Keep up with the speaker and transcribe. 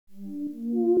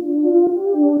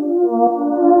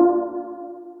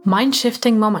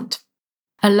mind-shifting moment,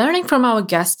 a learning from our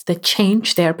guests that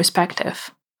change their perspective,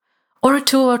 or a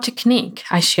tool or technique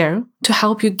I share to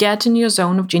help you get in your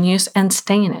zone of genius and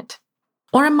stay in it,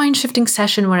 or a mind-shifting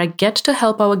session where I get to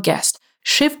help our guests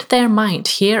shift their mind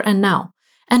here and now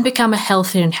and become a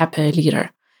healthier and happier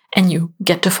leader, and you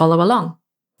get to follow along.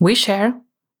 We share,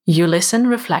 you listen,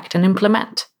 reflect, and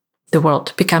implement. The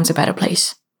world becomes a better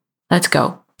place. Let's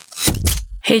go.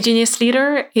 Hey, Genius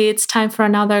Leader, it's time for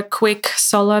another quick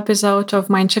solo episode of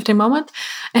Mindshifting Moment.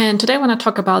 And today I want to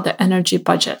talk about the energy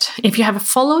budget. If you have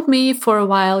followed me for a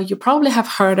while, you probably have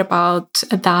heard about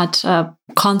that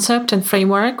concept and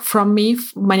framework from me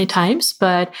many times,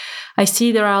 but I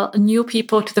see there are new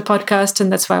people to the podcast,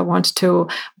 and that's why I want to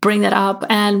bring that up.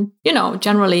 And,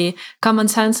 generally common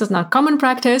sense is not common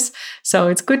practice. So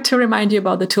it's good to remind you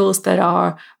about the tools that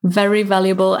are very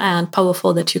valuable and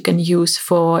powerful that you can use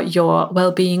for your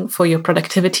well-being, for your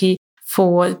productivity,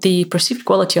 for the perceived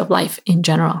quality of life in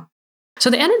general. So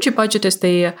the energy budget is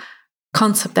the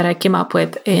concept that I came up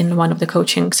with in one of the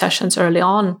coaching sessions early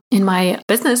on in my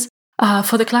business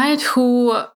for the client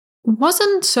who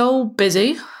wasn't so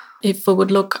busy, if we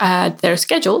would look at their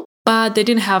schedule, but they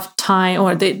didn't have time,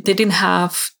 or they didn't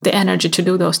have the energy to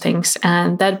do those things.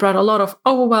 And that brought a lot of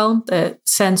overwhelm, the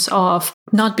sense of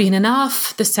not being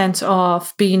enough, the sense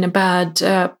of being a bad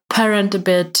parent, a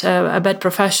bad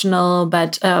professional,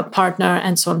 bad partner,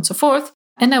 and so on and so forth.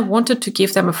 And I wanted to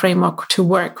give them a framework to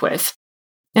work with.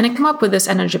 And I came up with this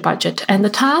energy budget. And the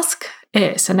task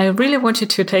is, and I really want you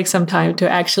to take some time to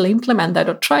actually implement that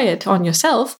or try it on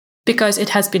yourself, because it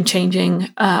has been changing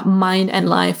mine and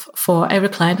life for every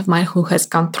client of mine who has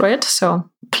gone through it. So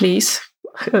please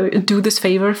do this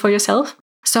favor for yourself.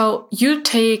 So you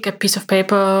take a piece of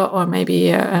paper or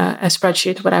maybe a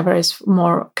spreadsheet, whatever is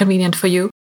more convenient for you,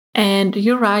 and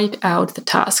you write out the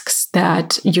tasks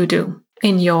that you do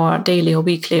in your daily or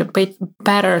weekly, but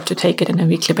better to take it on a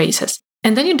weekly basis.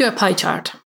 And then you do a pie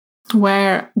chart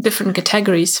where different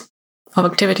categories of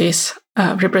activities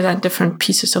represent different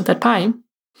pieces of that pie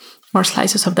or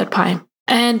slices of that pie.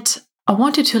 And I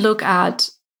want you to look at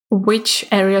which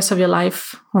areas of your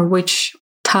life or which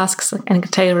tasks and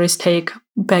categories take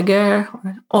bigger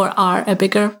or are a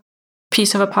bigger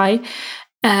piece of a pie,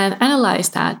 and analyze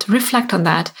that, reflect on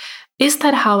that. Is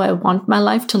that how I want my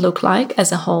life to look like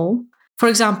as a whole? For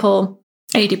example,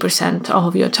 80%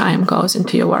 of your time goes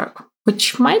into your work,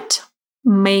 which might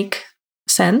make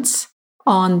sense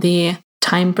on the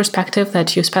time perspective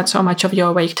that you spend so much of your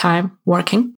awake time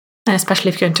working. And especially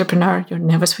if you're an entrepreneur, you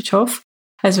never switch off,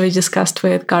 as we discussed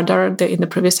with Gardar in the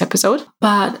previous episode.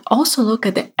 But also look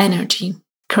at the energy.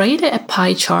 Create a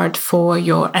pie chart for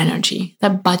your energy, the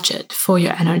budget for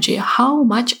your energy. How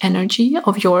much energy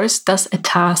of yours does a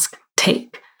task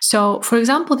take? So, for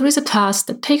example, there is a task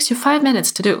that takes you 5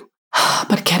 minutes to do,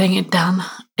 but getting it done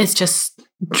is just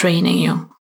draining you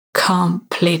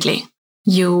completely.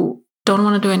 You don't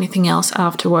want to do anything else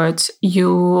afterwards.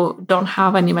 You don't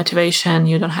have any motivation.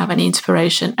 You don't have any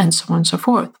inspiration, and so on and so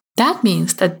forth. That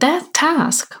means that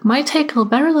task might take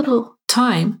very little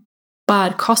time,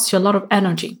 but costs you a lot of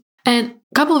energy. And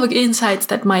a couple of insights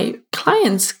that my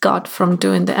clients got from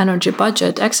doing the energy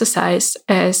budget exercise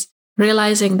is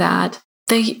realizing that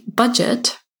they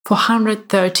budget for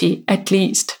 130 at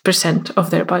least %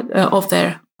 of their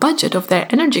budget, of their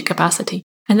energy capacity.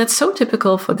 And that's so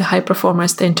typical for the high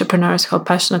performers, the entrepreneurs who are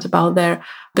passionate about their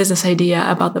business idea,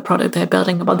 about the product they're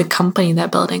building, about the company they're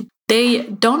building. They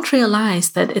don't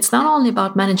realize that it's not only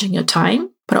about managing your time,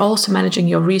 but also managing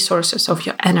your resources of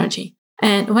your energy.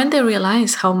 And when they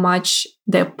realize how much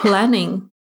they're planning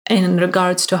in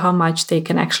regards to how much they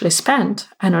can actually spend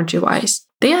energy-wise,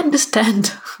 they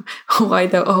understand why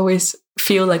they always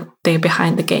feel like they're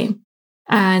behind the game.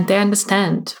 And they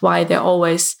understand why they're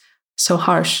always so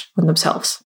harsh on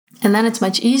themselves. And then it's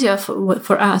much easier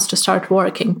for us to start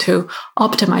working to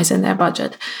optimize in their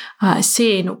budget,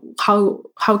 seeing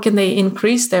how can they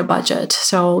increase their budget,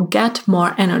 so get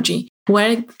more energy.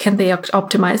 Where can they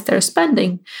optimize their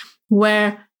spending?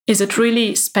 Where is it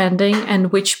really spending,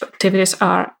 and which activities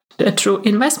are a true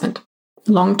investment?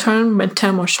 Long-term,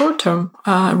 mid-term, or short-term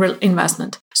real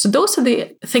investment. So those are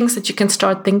the things that you can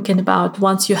start thinking about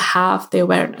once you have the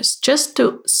awareness, just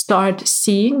to start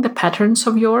seeing the patterns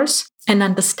of yours and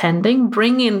understanding.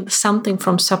 Bringing something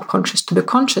from subconscious to the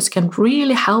conscious can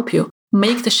really help you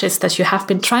make the shifts that you have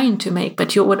been trying to make,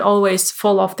 but you would always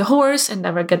fall off the horse and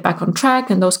never get back on track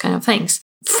and those kind of things.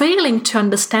 Failing to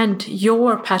understand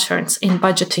your patterns in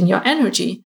budgeting your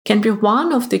energy can be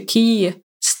one of the key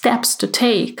steps to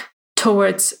take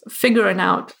towards figuring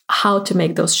out how to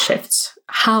make those shifts,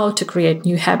 how to create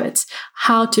new habits,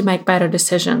 how to make better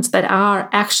decisions that are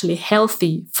actually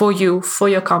healthy for you, for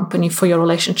your company, for your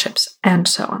relationships, and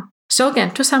so on. So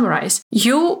again, to summarize,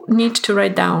 you need to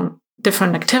write down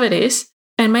different activities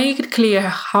and make it clear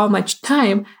how much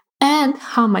time and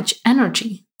how much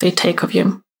energy they take of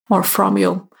you or from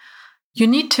you. You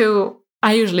need to,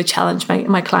 I usually challenge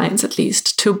my clients at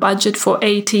least, to budget for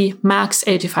 80, max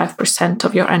 85%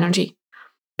 of your energy.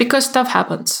 Because stuff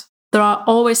happens. There are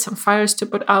always some fires to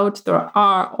put out. There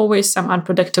are always some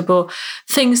unpredictable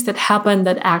things that happen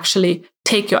that actually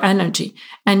take your energy.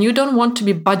 And you don't want to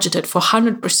be budgeted for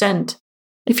 100%.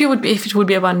 If it would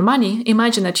be about money,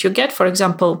 imagine that you get, for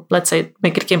example, let's say,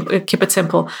 keep it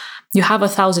simple. You have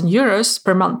 1,000 euros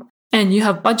per month and you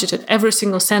have budgeted every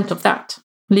single cent of that,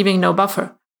 leaving no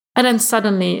buffer. And then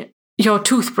suddenly your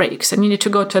tooth breaks and you need to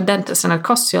go to a dentist and it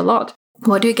costs you a lot.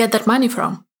 Where do you get that money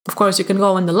from? Of course, you can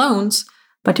go on the loans,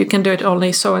 but you can do it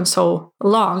only so and so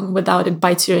long without it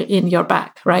bites you in your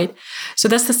back, right? So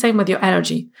that's the same with your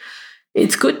energy.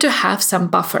 It's good to have some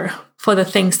buffer for the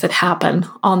things that happen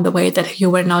on the way that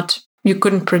you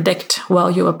couldn't predict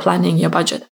while you were planning your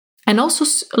budget. And also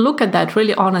look at that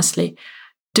really honestly.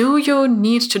 Do you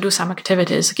need to do some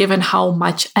activities given how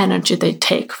much energy they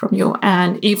take from you?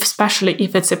 And especially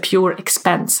if it's a pure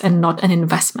expense and not an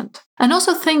investment. And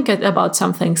also think about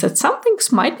some things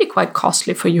might be quite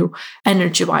costly for you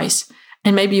energy-wise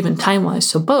and maybe even time-wise,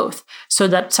 so both. So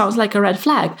that sounds like a red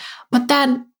flag. But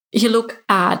then you look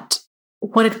at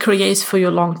what it creates for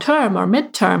you long-term or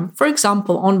mid-term. For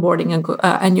example, onboarding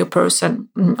a new person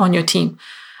on your team.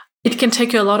 It can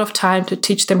take you a lot of time to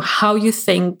teach them how you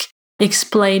think,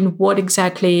 explain what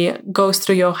exactly goes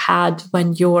through your head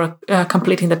when you're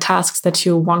completing the tasks that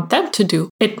you want them to do.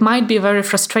 It might be very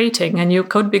frustrating and you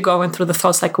could be going through the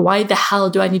thoughts like, why the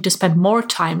hell do I need to spend more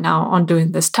time now on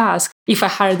doing this task if I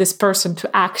hire this person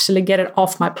to actually get it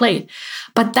off my plate?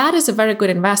 But that is a very good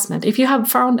investment. If you have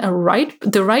found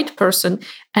the right person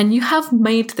and you have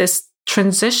made this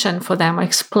transition for them,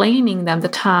 explaining them the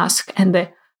task and the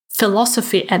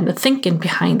philosophy and the thinking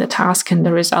behind the task and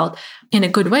the result in a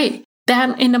good way,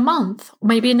 then in a month,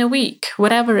 maybe in a week,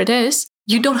 whatever it is,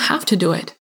 you don't have to do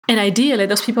it. And ideally,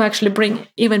 those people actually bring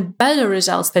even better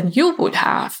results than you would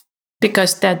have,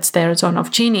 because that's their zone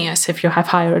of genius if you have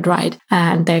hired right,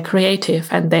 and they're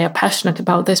creative and they are passionate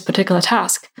about this particular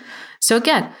task. So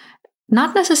again,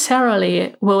 not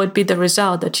necessarily will it be the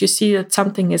result that you see that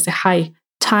something is a high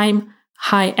time,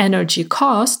 high energy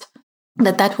cost,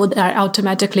 that would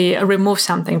automatically remove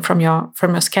something from your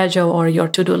schedule or your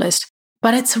to-do list.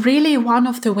 But it's really one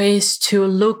of the ways to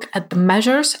look at the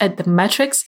measures, at the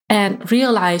metrics, and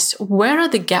realize where are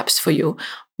the gaps for you?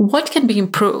 What can be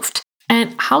improved?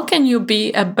 And how can you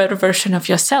be a better version of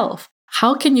yourself?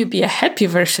 How can you be a happy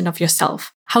version of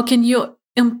yourself? How can you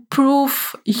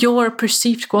improve your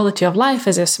perceived quality of life,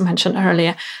 as I mentioned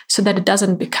earlier, so that it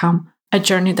doesn't become a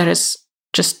journey that is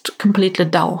just completely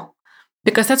dull?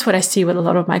 Because that's what I see with a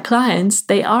lot of my clients.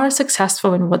 They are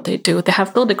successful in what they do. They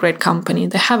have built a great company.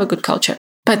 They have a good culture,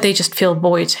 but they just feel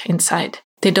void inside.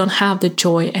 They don't have the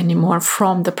joy anymore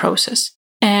from the process.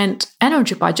 And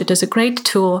energy budget is a great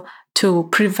tool to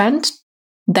prevent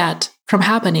that from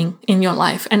happening in your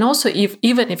life. And also,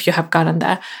 even if you have gotten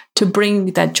there, to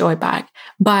bring that joy back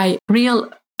by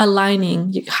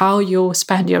aligning how you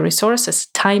spend your resources,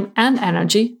 time and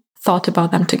energy, thought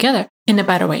about them together in a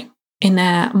better way, in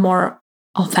a more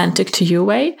authentic to you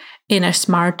way, in a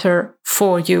smarter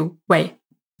for you way.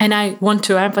 And I want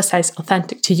to emphasize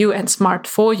authentic to you and smart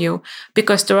for you,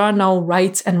 because there are no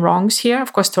rights and wrongs here.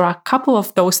 Of course, there are a couple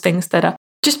of those things that are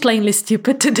just plainly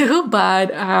stupid to do,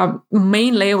 but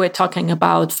mainly we're talking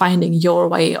about finding your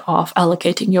way of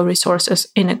allocating your resources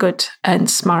in a good and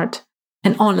smart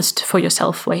and honest for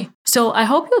yourself way. So I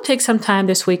hope you'll take some time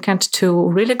this weekend to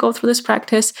really go through this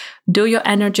practice, do your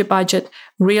energy budget,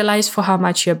 realize for how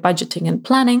much you're budgeting and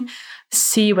planning,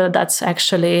 see whether that's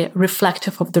actually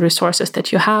reflective of the resources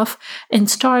that you have, and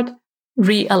start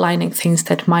realigning things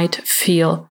that might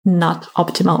feel not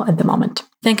optimal at the moment.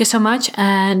 Thank you so much,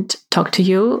 and talk to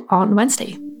you on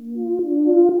Wednesday.